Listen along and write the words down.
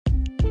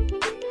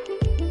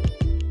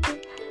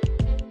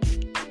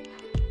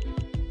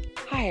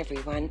Hi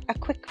everyone, a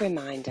quick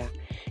reminder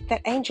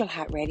that Angel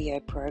Heart Radio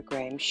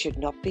programs should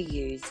not be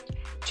used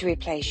to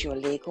replace your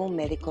legal,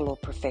 medical or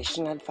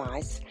professional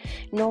advice,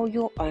 nor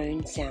your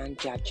own sound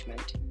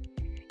judgment.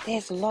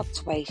 There's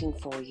lots waiting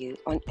for you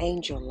on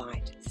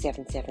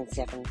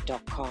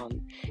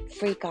angellight777.com.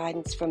 Free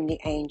guidance from the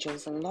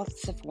angels and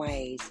lots of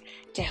ways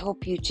to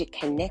help you to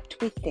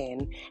connect with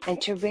them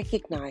and to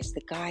recognize the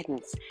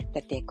guidance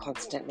that they're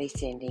constantly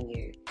sending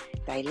you.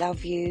 They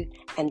love you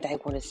and they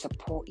want to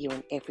support you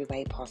in every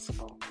way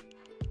possible.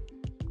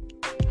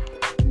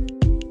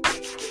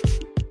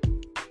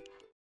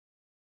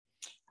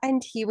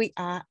 And here we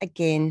are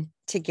again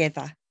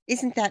together.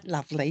 Isn't that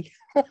lovely?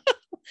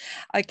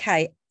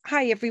 Okay.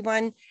 Hi,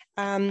 everyone.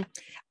 I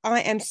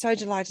am so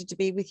delighted to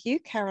be with you.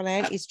 Carol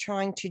Ann is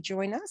trying to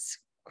join us.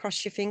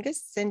 Cross your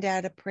fingers, send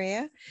out a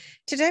prayer.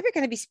 Today, we're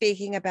going to be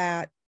speaking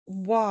about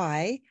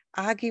why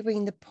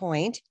arguing the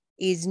point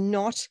is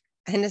not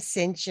an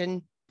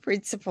ascension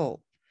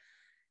principle.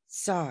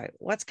 So,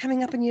 what's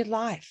coming up in your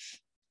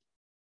life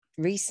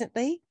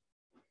recently?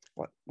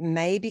 What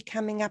may be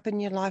coming up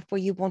in your life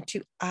where you want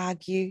to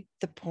argue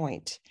the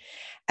point?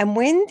 And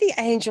when the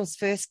angels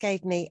first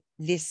gave me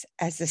this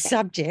as a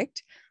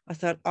subject, I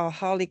thought, oh,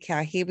 holy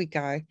cow, here we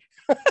go.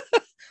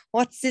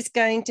 What's this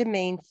going to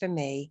mean for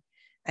me?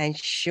 And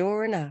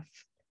sure enough,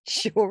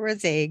 sure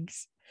as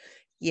eggs,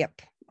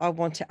 yep, I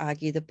want to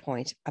argue the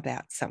point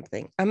about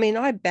something. I mean,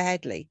 I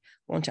badly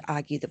want to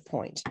argue the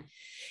point.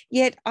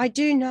 Yet I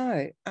do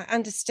know, I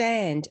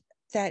understand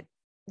that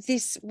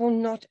this will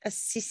not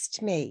assist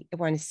me. It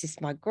won't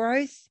assist my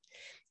growth.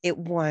 It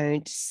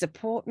won't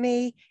support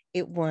me.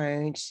 It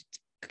won't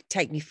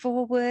take me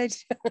forward.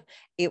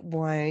 It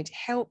won't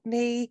help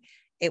me.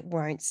 It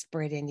won't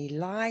spread any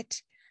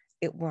light.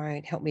 It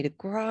won't help me to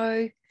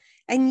grow.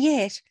 And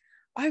yet,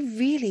 I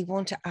really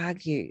want to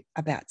argue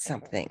about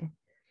something.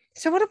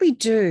 So what do we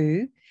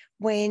do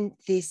when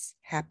this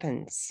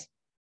happens?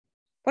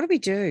 What do we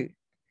do?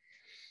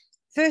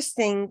 First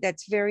thing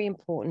that's very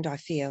important, I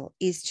feel,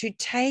 is to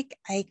take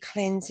a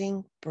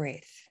cleansing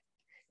breath.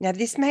 Now,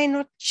 this may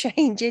not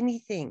change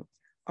anything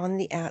on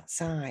the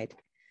outside,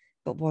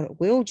 but what it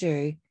will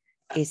do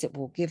is it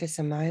will give us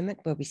a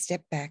moment where we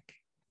step back,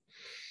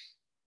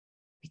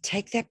 we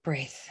take that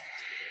breath,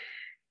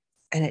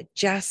 and it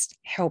just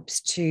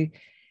helps to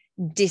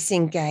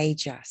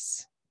disengage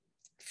us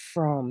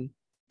from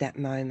that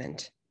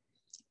moment,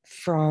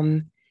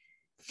 from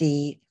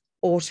the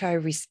auto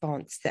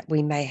response that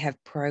we may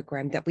have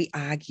programmed, that we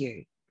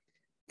argue,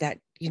 that,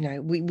 you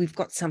know, we've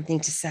got something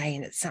to say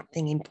and it's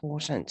something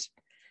important.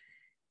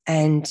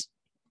 And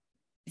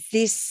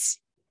this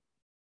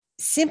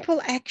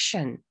simple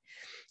action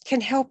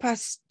can help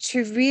us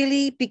to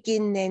really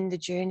begin then the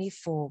journey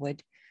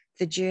forward,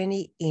 the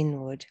journey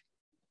inward,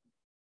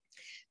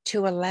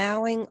 to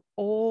allowing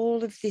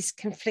all of this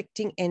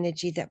conflicting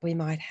energy that we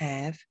might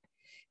have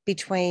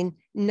between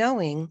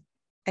knowing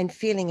and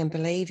feeling and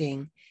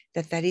believing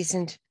that that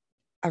isn't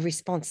a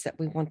response that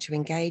we want to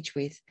engage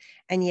with,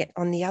 and yet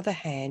on the other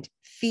hand,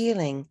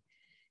 feeling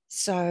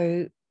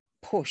so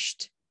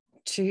pushed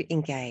to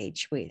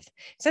engage with.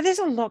 So there's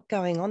a lot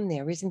going on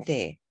there, isn't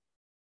there?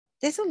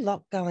 There's a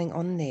lot going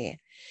on there.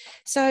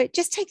 So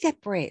just take that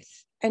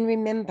breath and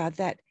remember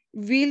that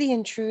really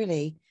and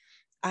truly,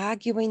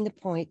 arguing the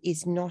point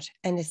is not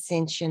an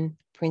ascension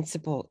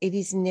principle. It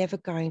is never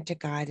going to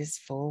guide us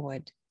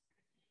forward.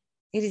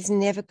 It is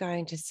never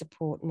going to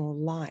support more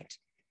light,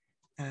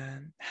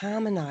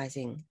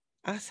 harmonizing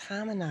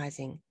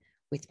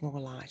with more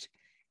light.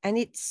 And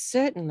it's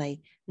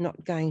certainly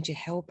not going to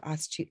help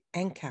us to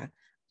anchor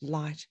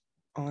light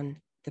on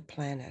the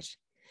planet.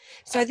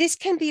 So this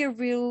can be a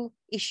real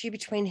issue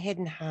between head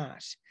and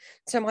heart.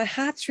 So my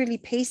heart's really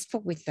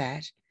peaceful with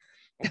that.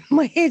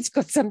 My head's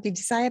got something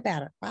to say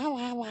about it.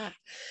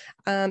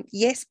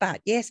 Yes,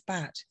 but.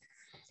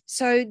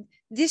 So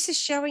this is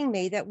showing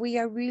me that we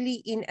are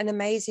really in an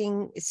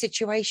amazing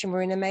situation.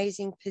 We're in an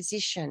amazing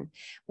position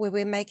where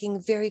we're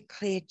making very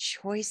clear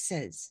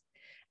choices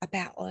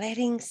about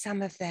letting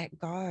some of that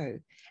go.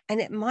 And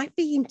it might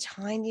be in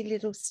tiny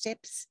little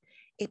steps.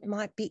 It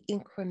might be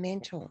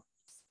incremental.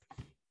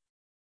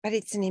 But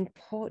it's an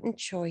important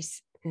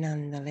choice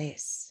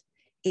nonetheless.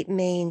 It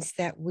means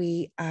that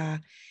we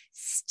are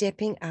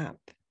stepping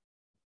up,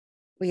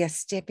 we are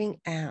stepping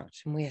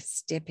out, and we are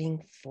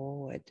stepping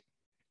forward.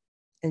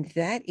 And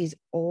that is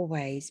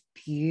always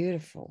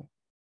beautiful.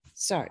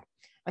 So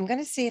I'm going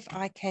to see if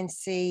I can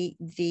see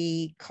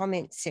the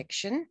comment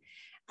section.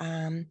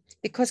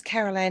 Because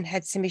Carol Ann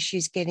had some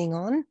issues getting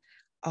on,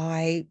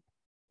 I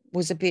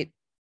was a bit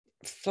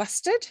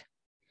flustered.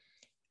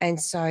 And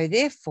so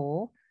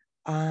therefore,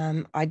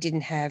 I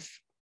didn't have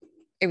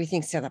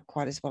everything set up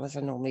quite as well as I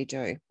normally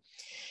do.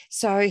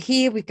 So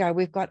here we go.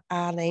 We've got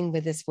Arlene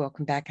with us.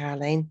 Welcome back,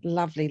 Arlene.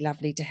 Lovely,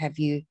 lovely to have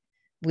you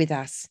with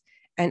us.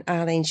 And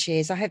Arlene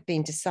shares, I have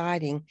been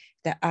deciding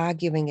that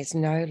arguing is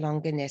no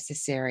longer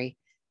necessary.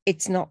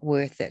 It's not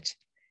worth it.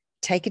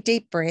 Take a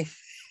deep breath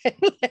and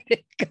let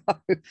it go.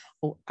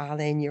 Oh,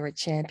 Arlene, you're a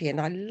champion.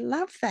 I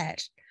love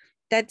that.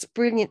 That's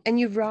brilliant. And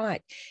you're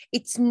right.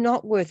 It's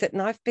not worth it.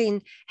 And I've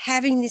been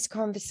having this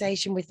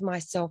conversation with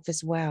myself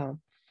as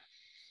well.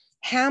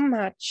 How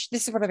much,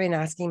 this is what I've been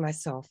asking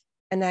myself,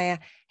 Anaya,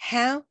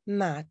 how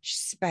much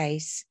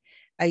space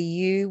are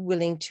you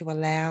willing to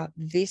allow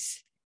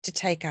this to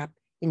take up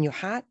in your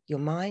heart, your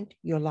mind,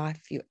 your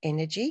life, your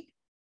energy?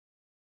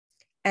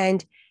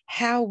 And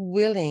how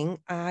willing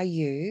are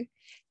you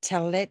to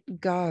let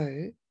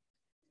go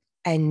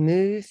and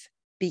move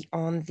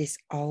beyond this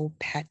old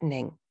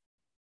patterning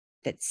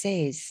that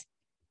says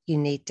you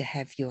need to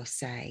have your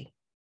say?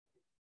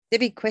 They're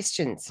big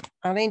questions.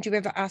 Arlene, do you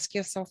ever ask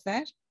yourself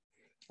that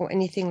or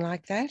anything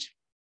like that?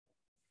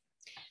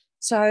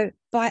 So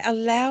by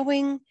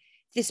allowing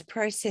this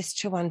process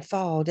to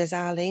unfold, as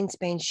Arlene's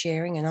been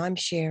sharing and I'm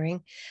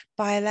sharing,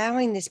 by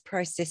allowing this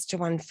process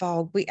to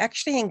unfold, we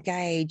actually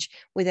engage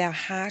with our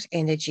heart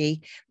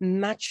energy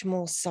much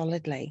more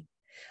solidly.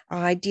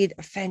 I did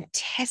a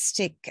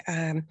fantastic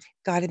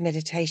guided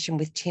meditation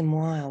with Tim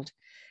Wild,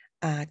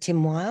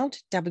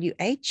 WHILD,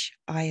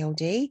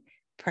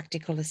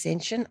 Practical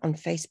Ascension on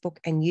Facebook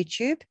and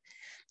YouTube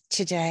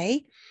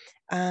today.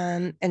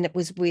 And it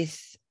was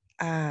with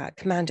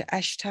Commander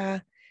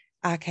Ashtar,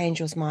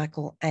 Archangels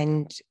Michael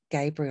and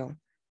Gabriel.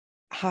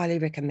 Highly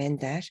recommend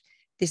that.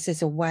 This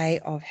is a way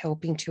of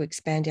helping to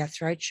expand our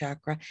throat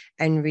chakra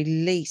and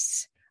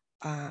release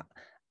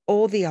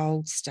all the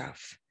old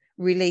stuff,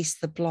 release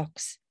the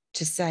blocks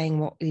to saying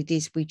what it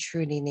is we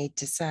truly need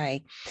to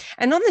say.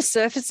 And on the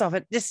surface of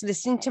it, just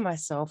listening to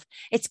myself,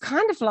 it's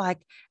kind of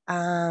like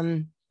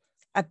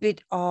a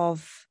bit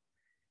of,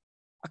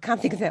 I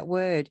can't think of that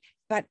word,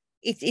 but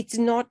it's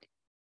not,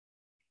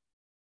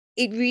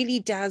 it really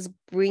does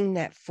bring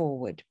that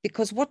forward,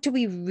 because what do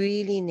we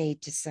really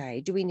need to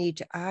say? Do we need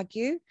to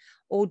argue,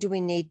 or do we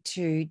need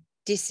to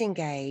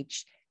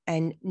disengage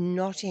and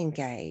not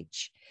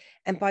engage?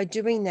 And by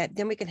doing that,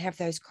 then we can have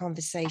those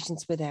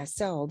conversations with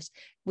ourselves,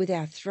 with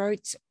our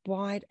throats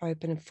wide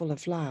open and full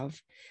of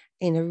love,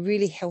 in a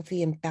really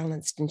healthy and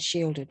balanced and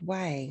shielded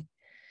way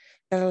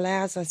that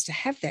allows us to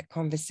have that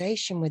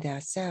conversation with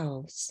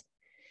ourselves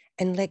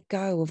and let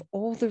go of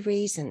all the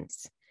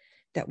reasons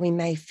that we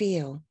may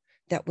feel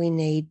that we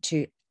need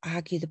to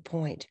argue the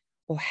point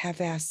or have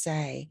our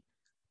say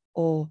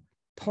or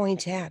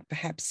point out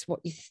perhaps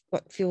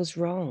what feels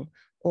wrong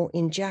or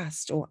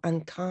unjust or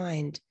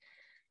unkind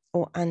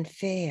or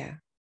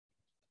unfair.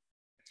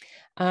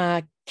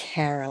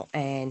 Carol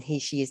Ann, here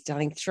she is,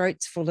 darling.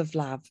 Throats full of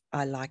love.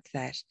 I like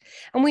that.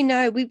 And we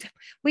know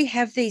we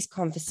have these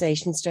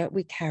conversations, don't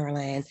we, Carol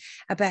Ann,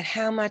 about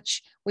how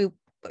much we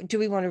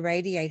want to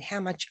radiate,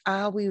 how much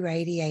are we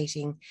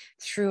radiating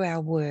through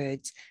our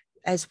words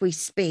as we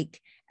speak,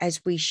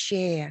 as we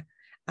share.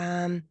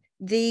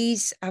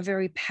 These are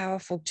very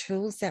powerful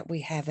tools that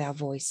we have, our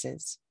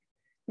voices,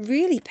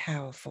 really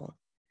powerful.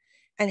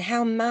 And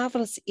how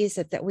marvelous is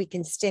it that we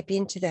can step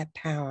into that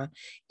power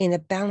in a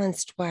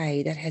balanced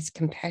way that has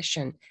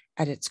compassion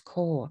at its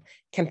core,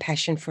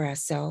 compassion for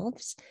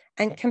ourselves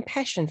and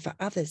compassion for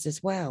others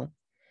as well.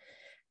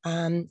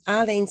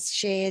 Arlene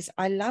shares,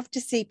 I love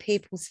to see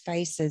people's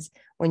faces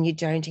when you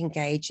don't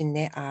engage in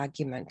their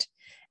argument.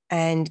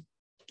 And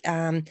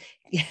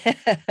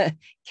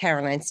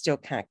Caroline still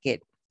can't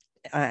get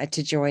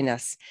to join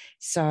us.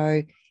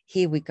 So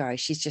here we go.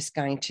 She's just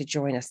going to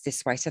join us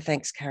this way. So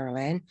thanks,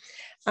 Caroline.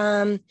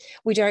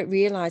 We don't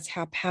realize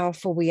how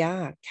powerful we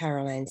are,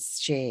 Caroline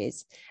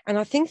shares. And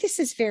I think this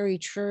is very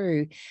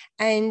true.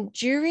 And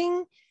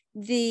during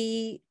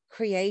the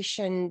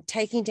creation,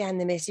 taking down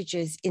the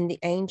messages in the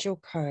angel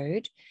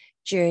code,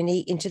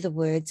 journey into the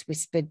words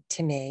whispered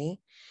to me,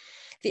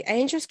 the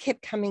angels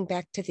kept coming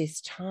back to this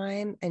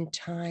time and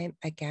time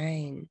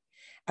again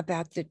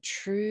about the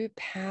true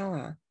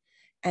power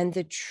and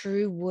the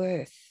true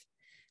worth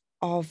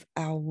of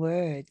our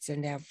words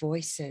and our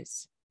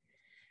voices.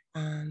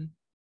 Will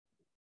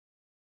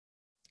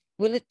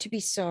it to be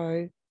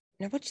so?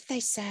 Now, what did they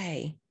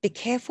say? Be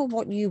careful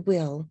what you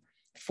will,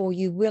 for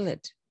you will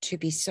it to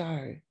be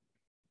so.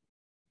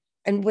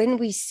 And when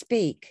we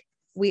speak,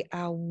 we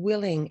are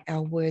willing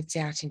our words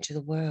out into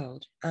the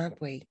world, aren't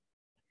we?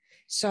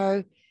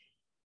 So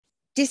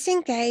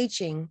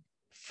disengaging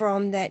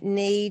from that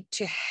need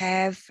to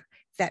have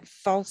that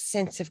false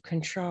sense of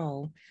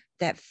control,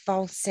 that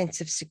false sense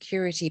of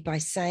security by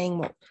saying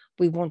what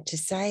we want to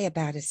say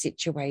about a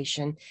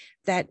situation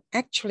that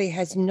actually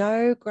has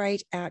no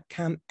great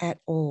outcome at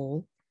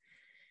all.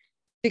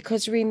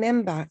 Because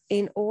remember,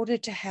 in order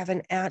to have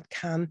an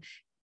outcome,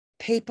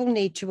 people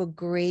need to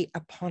agree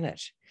upon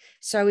it.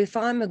 So if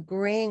I'm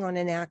agreeing on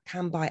an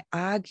outcome by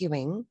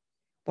arguing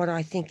what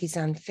I think is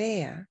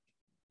unfair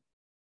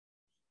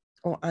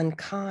or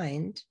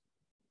unkind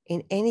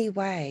in any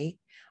way,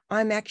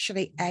 I'm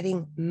actually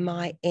adding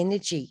my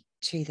energy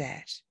to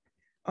that.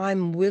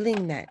 I'm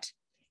willing that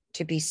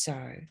to be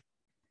so.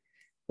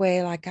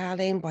 Where, like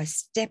Arlene, by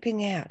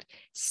stepping out,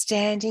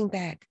 standing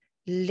back,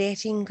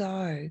 letting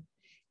go,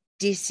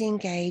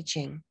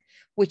 disengaging,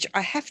 which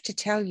I have to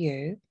tell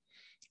you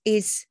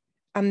is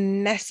a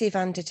massive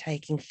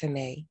undertaking for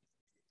me.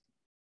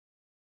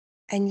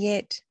 And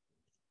yet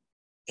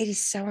it is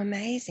so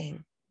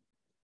amazing.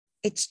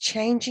 It's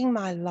changing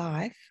my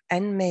life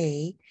and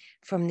me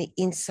from the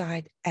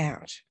inside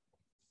out.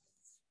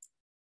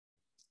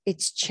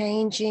 It's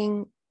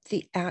changing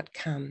the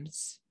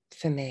outcomes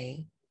for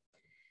me.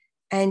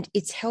 And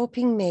it's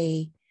helping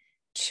me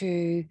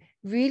to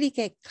really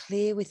get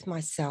clear with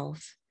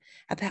myself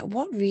about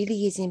what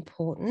really is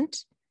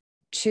important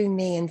to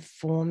me and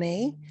for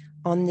me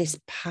on this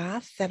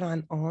path that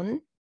I'm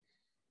on.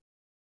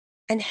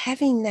 And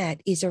having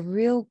that is a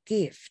real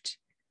gift.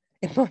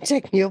 It might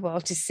take me a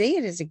while to see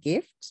it as a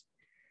gift.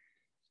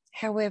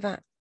 However,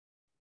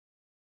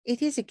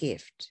 it is a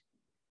gift.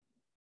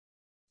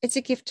 It's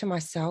a gift to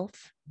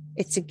myself.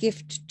 It's a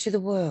gift to the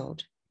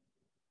world.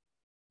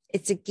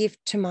 It's a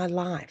gift to my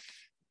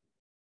life.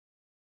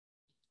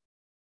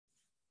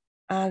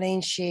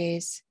 Arlene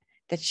shares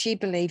that she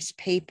believes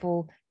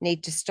people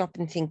need to stop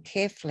and think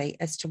carefully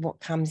as to what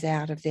comes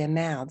out of their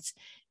mouths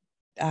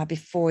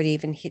before it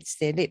even hits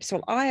their lips.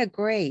 Well, I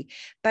agree.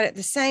 But at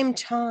the same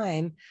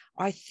time,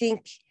 I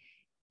think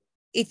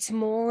it's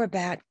more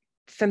about,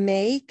 for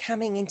me,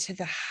 coming into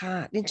the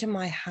heart, into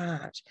my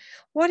heart.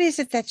 What is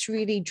it that's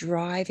really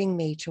driving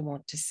me to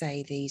want to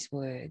say these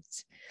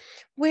words?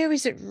 Where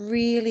is it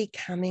really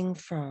coming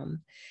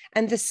from?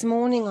 And this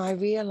morning I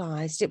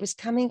realized it was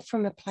coming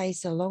from a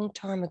place a long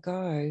time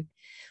ago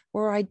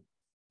where I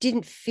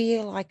didn't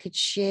feel I could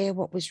share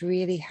what was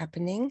really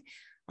happening.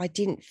 I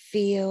didn't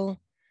feel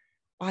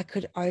I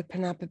could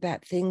open up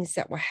about things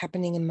that were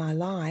happening in my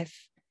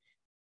life,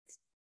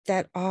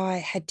 that I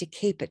had to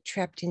keep it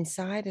trapped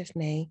inside of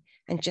me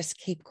and just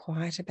keep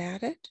quiet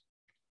about it.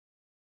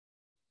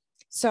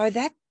 So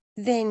that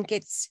then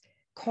gets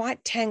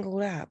quite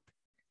tangled up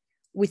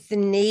with the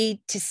need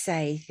to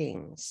say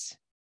things.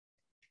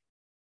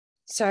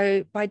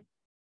 So by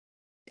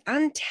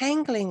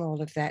untangling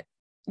all of that,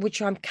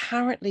 which I'm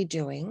currently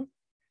doing,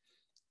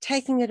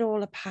 taking it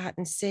all apart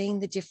and seeing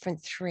the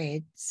different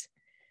threads,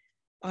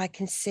 I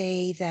can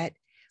see that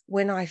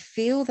when I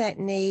feel that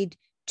need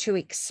to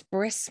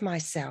express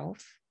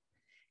myself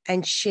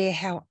and share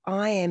how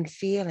I am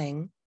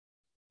feeling,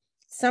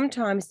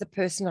 sometimes the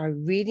person I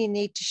really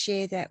need to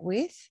share that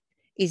with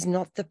is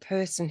not the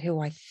person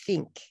who I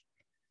think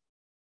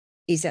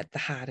is at the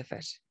heart of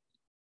it,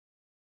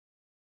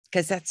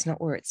 because that's not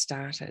where it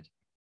started.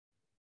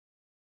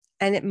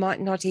 And it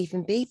might not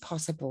even be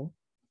possible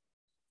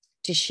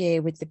to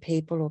share with the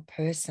people or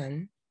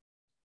person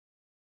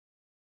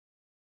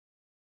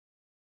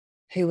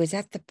who was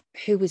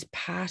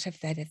part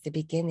of that at the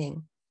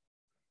beginning.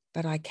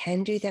 But I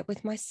can do that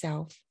with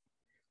myself.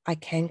 I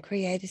can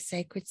create a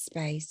sacred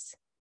space.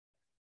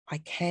 I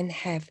can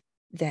have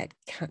that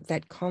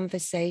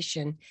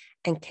conversation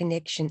and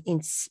connection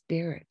in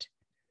spirit.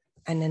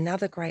 And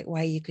another great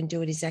way you can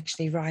do it is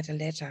actually write a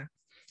letter,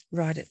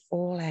 write it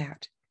all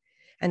out.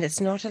 And it's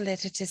not a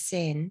letter to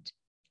send,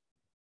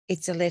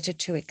 it's a letter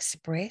to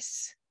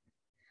express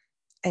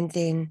and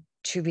then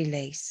to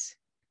release.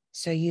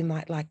 So you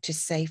might like to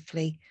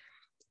safely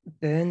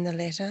burn the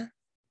letter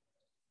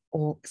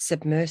or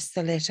submerge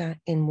the letter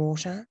in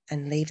water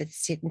and leave it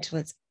sit until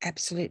it's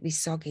absolutely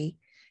soggy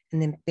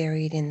and then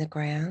bury it in the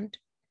ground.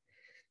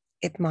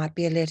 It might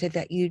be a letter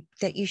that you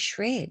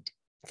shred.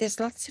 There's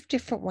lots of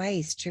different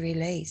ways to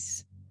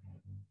release.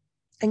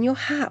 And your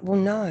heart will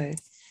know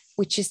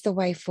which is the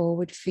way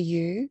forward for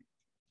you.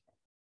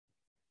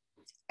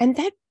 And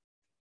that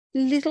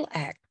little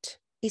act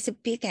is a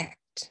big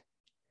act,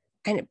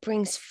 and it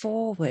brings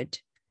forward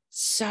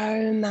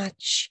so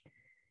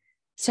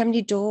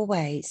many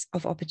doorways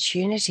of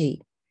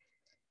opportunity.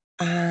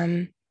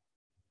 And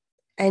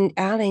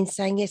Arlene's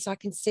saying, yes, I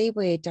can see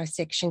where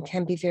dissection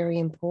can be very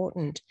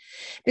important,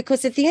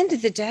 because at the end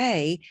of the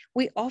day,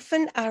 we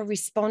often are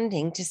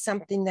responding to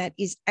something that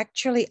is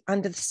actually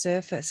under the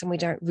surface and we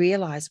don't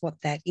realize what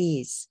that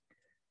is.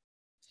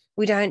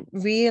 We don't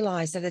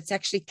realize that it's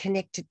actually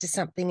connected to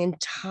something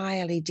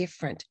entirely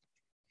different.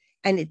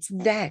 And it's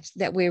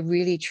that we're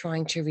really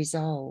trying to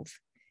resolve.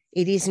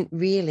 It isn't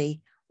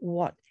really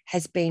what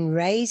has been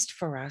raised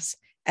for us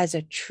as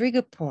a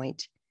trigger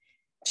point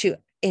to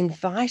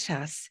invite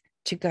us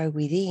to go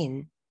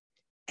within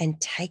and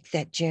take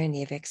that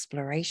journey of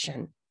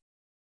exploration.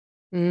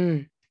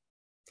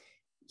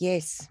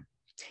 Yes.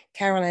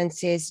 Caroline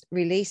says,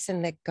 release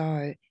and let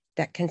go.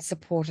 That can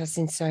support us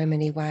in so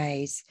many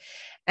ways.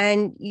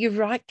 And you're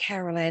right,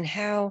 Caroline,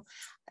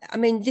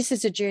 this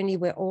is a journey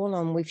we're all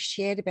on. We've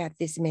shared about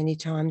this many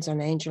times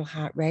on Angel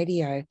Heart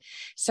Radio.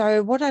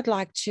 So what I'd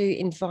like to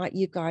invite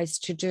you guys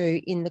to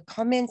do in the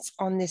comments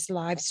on this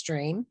live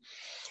stream,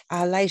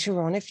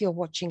 later on, if you're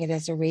watching it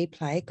as a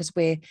replay, because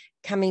we're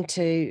coming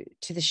to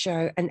the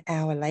show an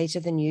hour later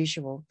than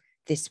usual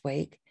this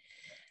week,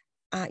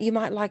 you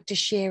might like to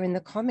share in the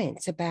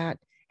comments about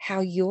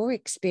how you're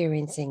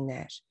experiencing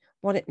that,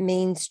 what it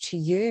means to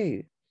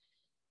you.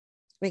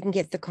 We can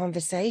get the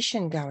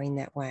conversation going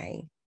that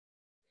way.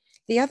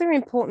 The other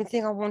important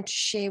thing I want to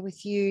share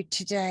with you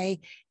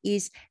today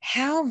is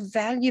how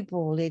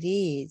valuable it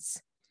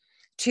is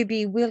to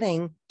be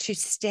willing to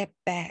step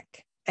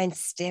back and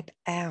step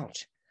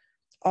out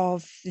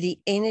of the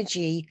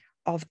energy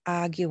of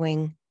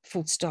arguing,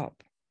 full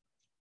stop.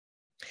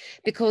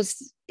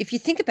 Because if you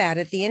think about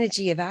it, the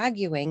energy of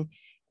arguing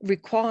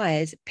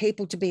requires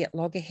people to be at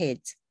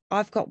loggerheads.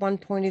 I've got one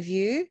point of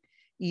view,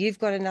 you've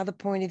got another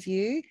point of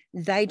view,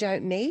 they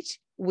don't meet,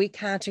 we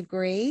can't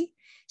agree.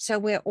 So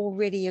we're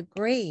already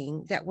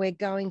agreeing that we're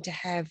going to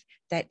have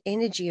that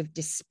energy of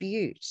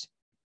dispute.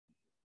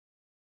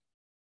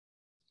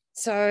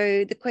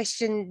 So the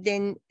question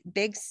then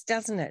begs,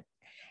 doesn't it?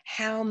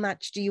 How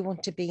much do you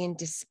want to be in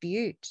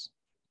dispute?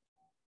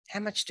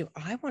 How much do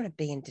I want to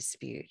be in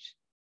dispute?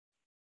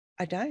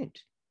 I don't.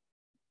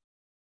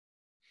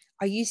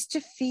 I used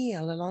to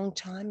feel a long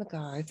time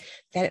ago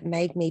that it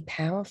made me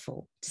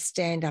powerful to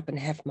stand up and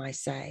have my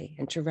say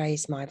and to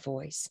raise my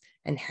voice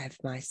and have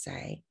my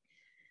say.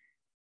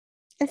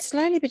 And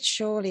slowly but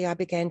surely, I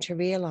began to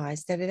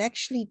realize that it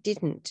actually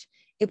didn't.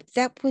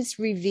 That was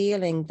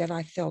revealing that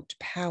I felt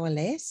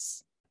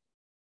powerless.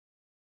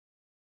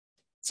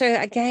 So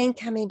again,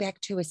 coming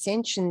back to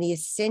ascension, the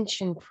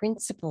ascension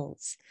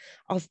principles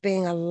of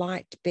being a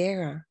light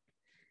bearer,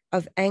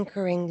 of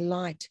anchoring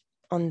light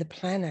on the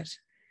planet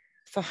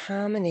for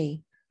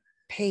harmony,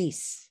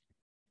 peace,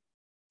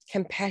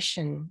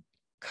 compassion,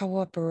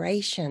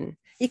 cooperation.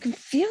 You can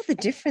feel the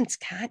difference,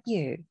 can't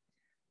you?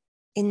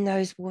 In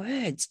those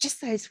words,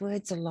 just those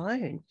words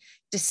alone: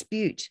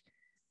 dispute,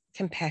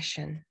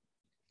 compassion,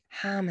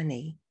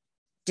 harmony,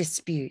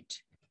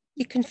 dispute.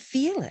 You can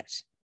feel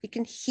it. You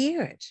can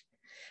hear it.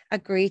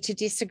 Agree to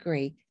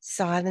disagree.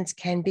 Silence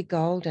can be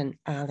golden,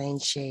 Arlene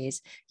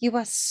shares. You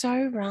are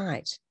so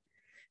right.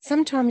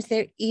 Sometimes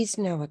there is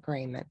no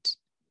agreement.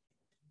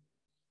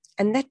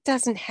 And that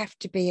doesn't have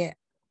to be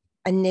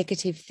a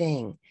negative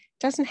thing. It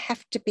doesn't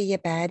have to be a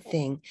bad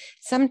thing.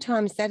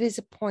 Sometimes that is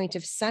a point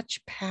of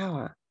such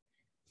power,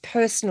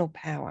 personal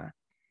power,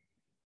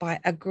 by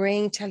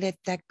agreeing to let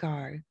that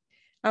go.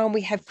 Oh, and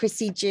we have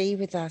Chrissy G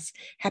with us.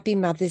 Happy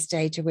Mother's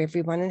Day to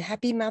everyone, and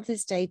happy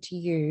Mother's Day to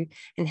you,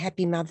 and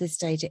happy Mother's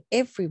Day to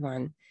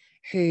everyone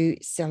who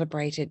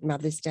celebrated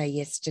Mother's Day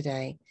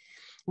yesterday.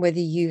 Whether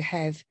you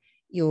have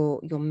your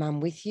mum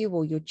with you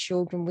or your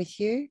children with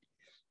you,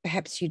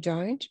 perhaps you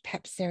don't,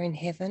 perhaps they're in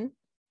heaven.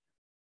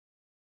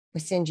 We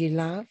send you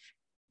love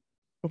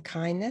and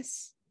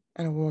kindness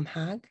and a warm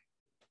hug.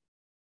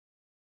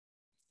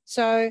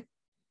 So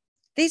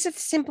these are the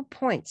simple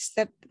points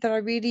that I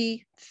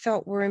really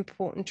felt were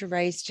important to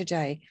raise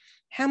today.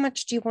 How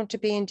much do you want to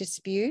be in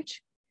dispute?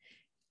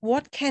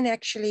 What can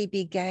actually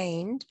be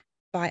gained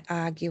by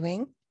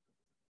arguing?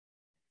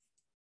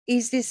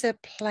 Is this a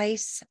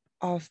place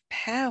of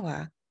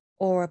power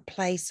or a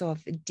place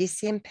of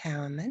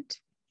disempowerment?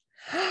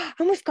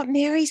 And we've got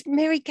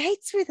Mary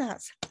Gates with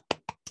us.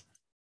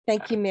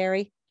 Thank you,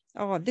 Mary.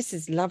 Oh, this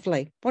is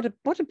lovely. What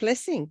a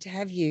blessing to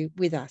have you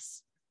with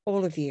us,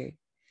 all of you.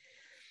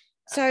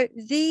 So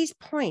these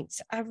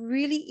points are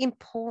really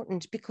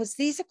important because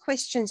these are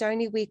questions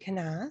only we can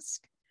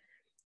ask,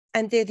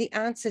 and they're the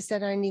answers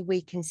that only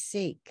we can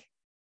seek.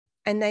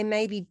 And they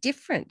may be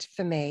different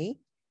for me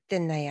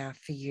than they are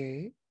for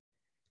you.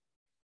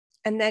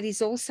 And that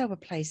is also a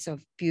place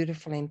of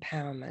beautiful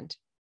empowerment.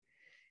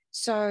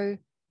 So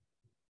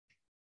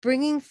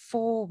bringing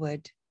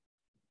forward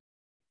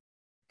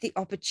the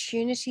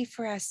opportunity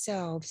for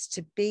ourselves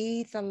to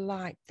be the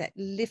light that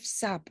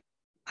lifts up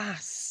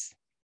us,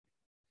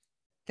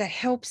 that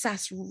helps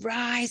us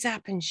rise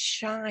up and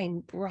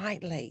shine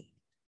brightly,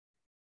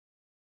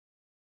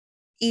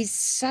 is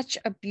such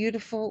a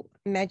beautiful,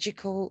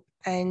 magical,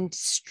 and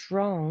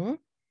strong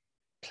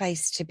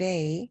place to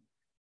be.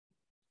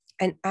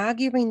 And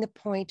arguing the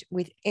point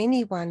with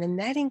anyone, and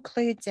that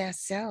includes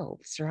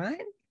ourselves,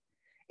 right?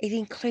 It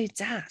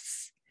includes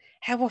us.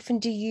 How often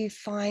do you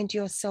find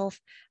yourself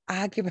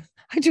arguing?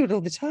 I do it all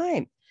the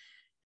time,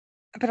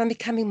 but I'm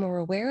becoming more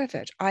aware of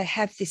it. I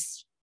have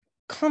this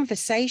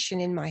conversation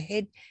in my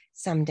head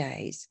some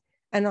days,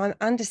 and I'm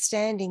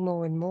understanding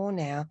more and more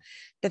now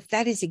that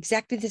that is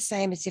exactly the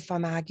same as if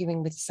I'm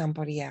arguing with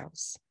somebody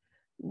else.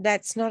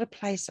 That's not a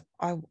place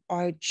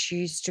I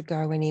choose to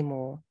go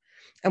anymore.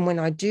 And when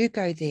I do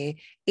go there,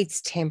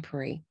 it's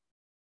temporary.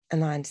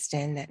 And I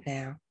understand that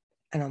now.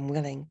 And I'm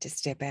willing to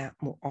step out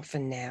more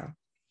often now.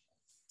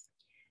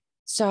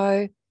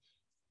 So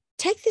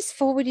take this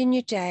forward in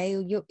your day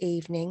or your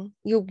evening,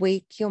 your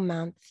week, your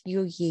month,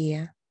 your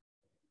year.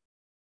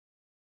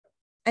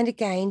 And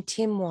again,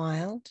 Tim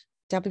Wild,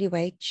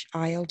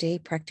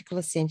 WHILD, Practical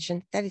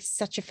Ascension. That is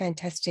such a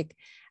fantastic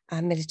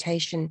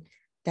meditation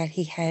that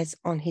he has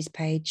on his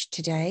page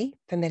today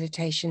for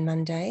Meditation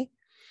Monday.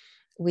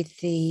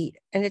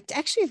 And it's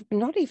actually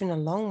not even a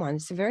long one.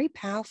 It's a very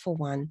powerful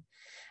one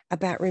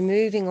about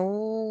removing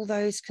all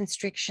those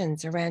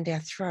constrictions around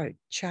our throat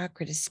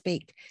chakra to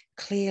speak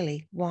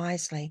clearly,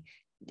 wisely,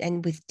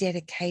 and with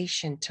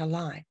dedication to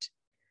light.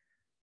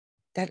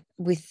 That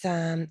with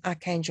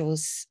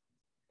archangels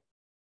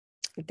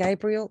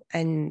Gabriel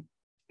and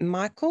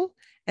Michael,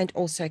 and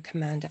also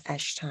Commander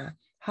Ashtar.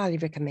 Highly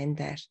recommend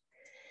that.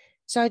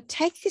 So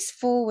take this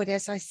forward,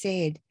 as I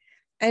said,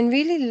 and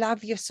really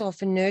love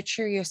yourself and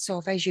nurture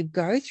yourself as you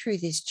go through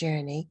this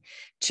journey,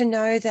 to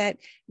know that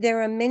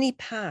there are many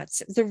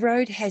parts. The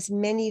road has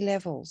many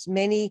levels,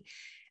 many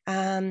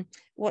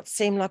what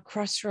seem like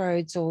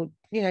crossroads, or,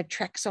 you know,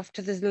 tracks off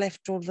to the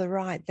left or the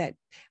right that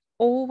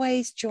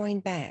always join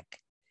back.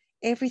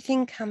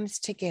 Everything comes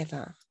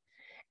together.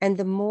 And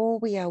the more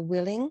we are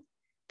willing,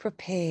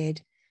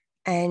 prepared,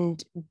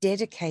 and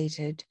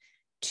dedicated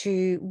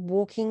to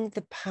walking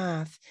the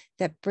path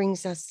that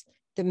brings us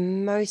the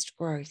most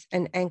growth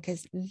and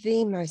anchors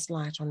the most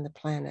light on the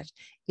planet,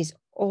 is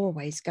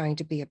always going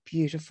to be a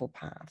beautiful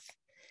path.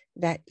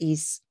 That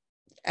is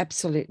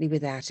absolutely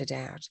without a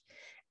doubt.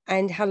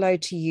 And hello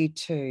to you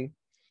too,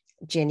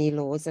 Jenny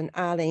Laws. And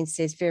Arlene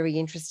says, very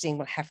interesting,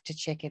 we'll have to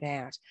check it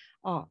out.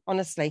 Oh,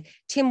 honestly,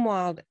 Tim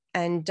Wilde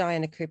and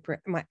Diana Cooper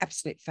are my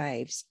absolute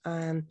faves.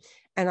 And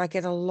I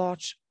get a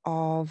lot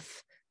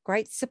of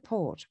great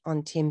support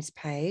on Tim's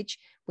page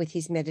with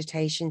his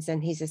meditations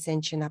and his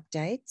ascension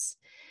updates.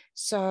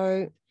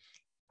 So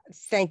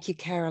thank you,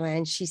 Carol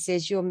Ann. She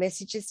says, your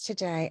messages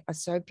today are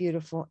so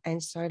beautiful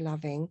and so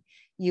loving.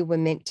 You were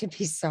meant to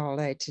be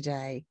solo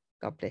today.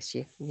 God bless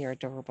you. You're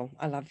adorable.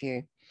 I love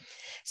you.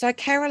 So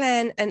Carol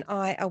Ann and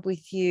I are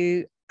with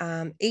you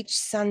each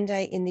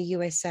Sunday in the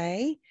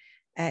USA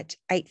at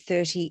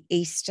 8:30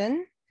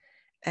 Eastern,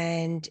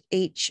 and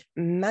each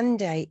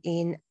Monday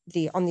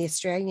on the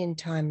Australian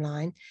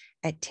timeline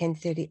at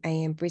 10:30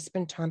 a.m.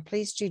 Brisbane time.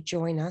 Please do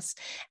join us.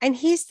 And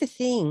here's the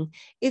thing,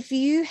 if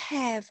you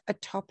have a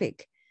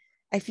topic,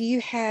 if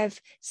you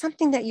have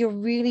something that you're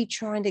really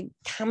trying to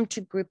come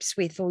to grips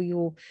with, or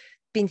you've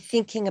been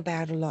thinking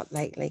about a lot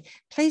lately,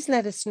 please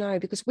let us know,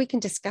 because we can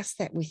discuss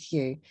that with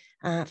you,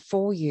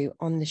 for you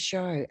on the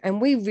show.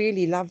 And we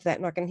really love that.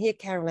 And I can hear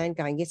Carol Ann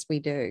going, yes, we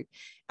do.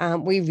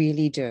 We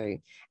really do.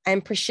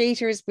 And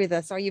Prashita is with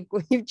us. Oh,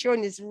 you've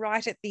joined us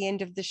right at the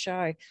end of the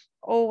show.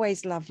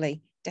 Always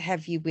lovely to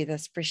have you with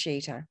us,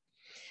 Prashita.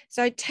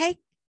 So take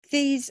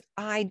these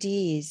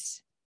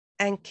ideas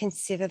and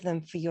consider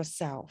them for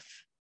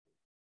yourself.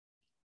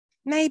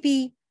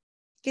 Maybe,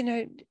 you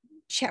know,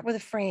 chat with a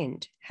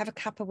friend, have a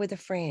cuppa with a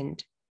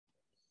friend,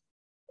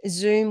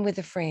 Zoom with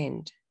a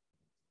friend,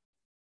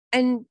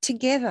 and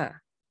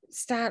together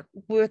start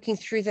working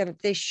through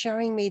that. They're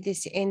showing me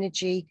this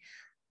energy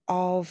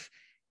of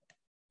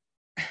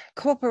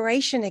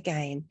cooperation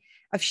again,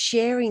 of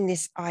sharing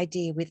this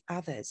idea with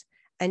others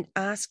and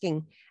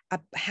asking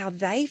how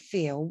they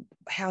feel,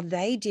 how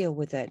they deal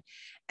with it,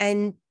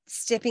 and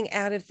stepping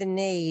out of the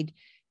need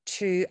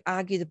to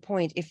argue the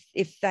point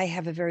if they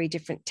have a very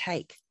different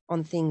take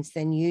on things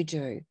than you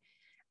do.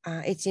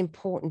 It's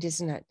important,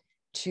 isn't it,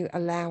 to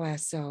allow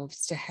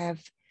ourselves to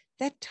have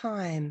that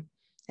time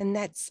and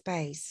that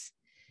space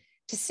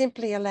to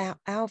simply allow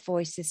our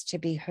voices to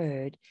be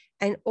heard,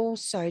 and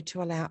also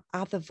to allow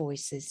other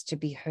voices to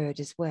be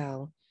heard as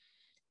well.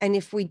 And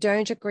if we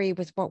don't agree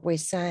with what we're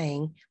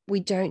saying,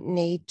 we don't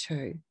need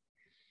to.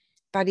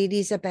 But it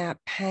is about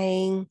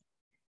paying,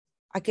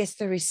 I guess,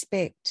 the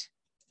respect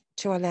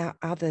to allow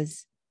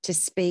others to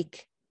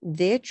speak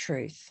their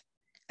truth.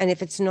 And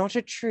if it's not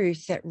a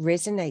truth that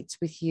resonates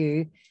with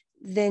you,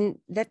 then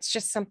that's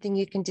just something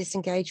you can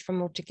disengage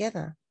from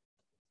altogether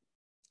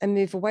and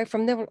move away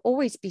from. There will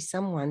always be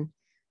someone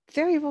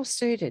very well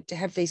suited to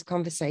have these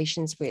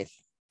conversations with.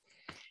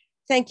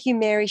 Thank you,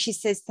 Mary. She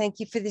says,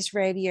 thank you for this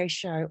radio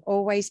show.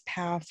 Always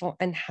powerful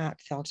and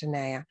heartfelt,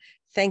 Anaya.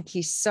 Thank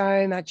you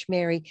so much,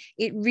 Mary.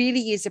 It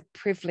really is a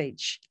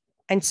privilege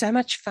and so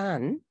much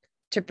fun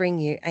to bring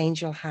you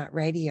Angel Heart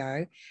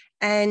Radio.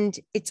 And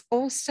it's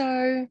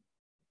also,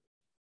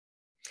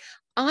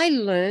 I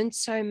learned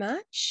so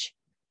much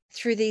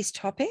through these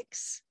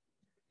topics,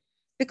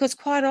 because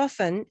quite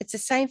often it's the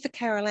same for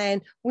Carol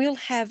Ann. We'll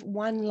have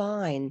one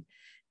line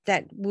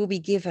that will be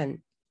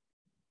given.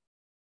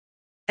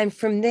 And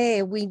from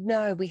there, we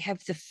know, we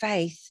have the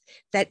faith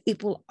that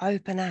it will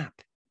open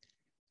up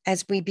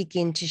as we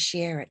begin to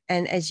share it,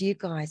 and as you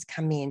guys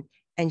come in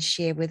and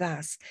share with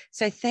us.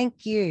 So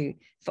thank you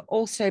for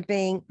also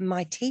being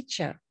my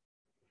teacher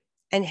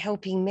and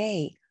helping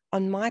me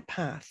on my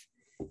path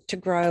to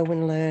grow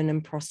and learn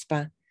and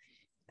prosper,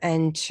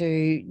 and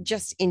to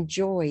just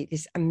enjoy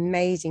this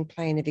amazing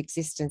plane of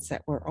existence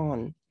that we're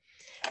on.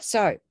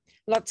 So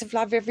lots of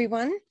love,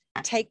 everyone.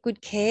 Take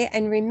good care,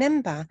 and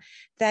remember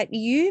that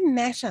you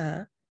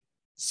matter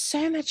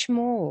so much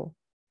more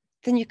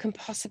than you can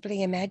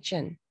possibly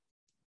imagine.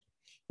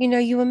 You know,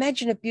 you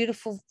imagine a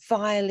beautiful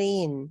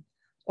violin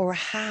or a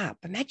harp.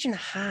 Imagine a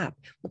harp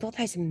with all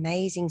those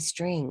amazing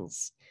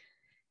strings.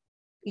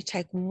 You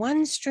take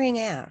one string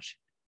out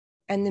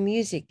and the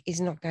music is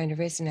not going to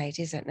resonate,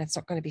 is it? And it's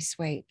not going to be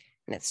sweet,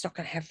 and it's not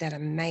going to have that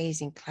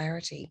amazing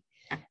clarity.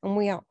 And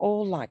we are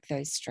all like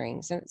those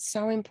strings. And it's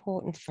so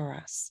important for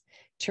us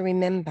to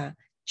remember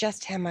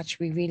just how much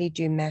we really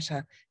do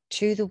matter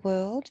to the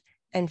world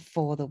and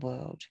for the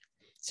world.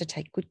 So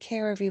take good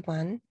care,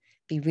 everyone.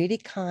 Be really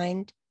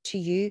kind to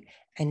you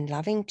and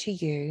loving to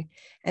you.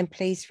 And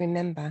please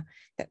remember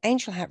that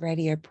Angel Heart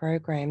Radio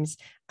programs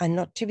are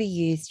not to be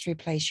used to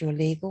replace your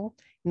legal,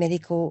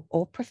 medical,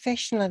 or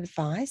professional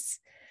advice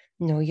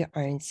nor your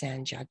own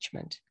sound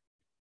judgment.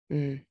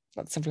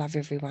 Lots of love,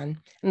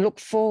 everyone. And look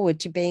forward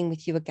to being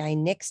with you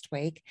again next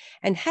week.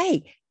 And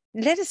hey,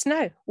 let us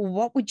know,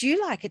 what would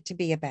you like it to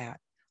be about?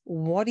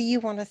 What do you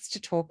want us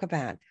to talk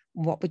about?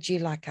 What would you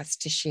like us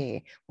to share?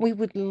 We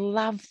would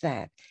love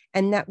that.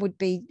 And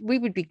we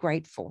would be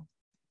grateful.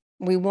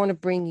 We want to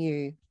bring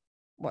you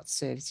what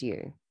serves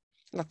you.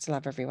 Lots of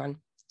love, everyone.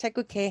 Take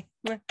good care.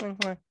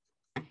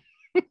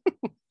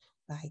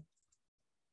 Bye.